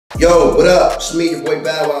Yo, what up? It's me, your boy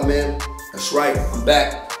Bow Wow, man. That's right, I'm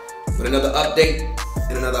back with another update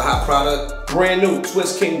and another hot product. Brand new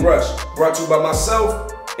Twist King brush, brought to you by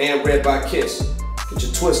myself and Red by Kiss. Get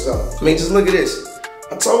your twist on. I mean, just look at this.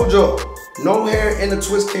 I told y'all, no hair in the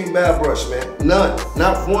Twist King Bow brush, man. None,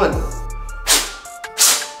 not one.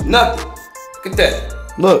 Nothing. Look at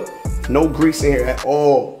that. Look, no grease in here at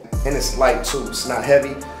all. And it's light too, it's not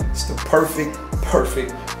heavy. It's the perfect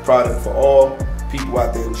product for all people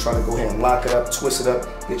out there who's trying to go ahead and lock it up, twist it up,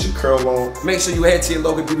 get your curl on. Make sure you head to your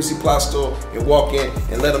local beauty supply store and walk in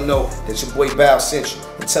and let them know that your boy Bow sent you.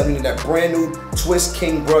 And tell them that brand new Twist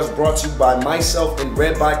King brush brought to you by myself and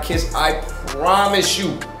Red by Kiss. I promise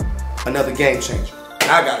you, another game changer.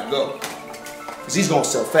 I gotta go, cause he's gonna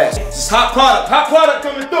sell fast. This is hot product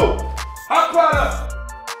coming through. Hot product.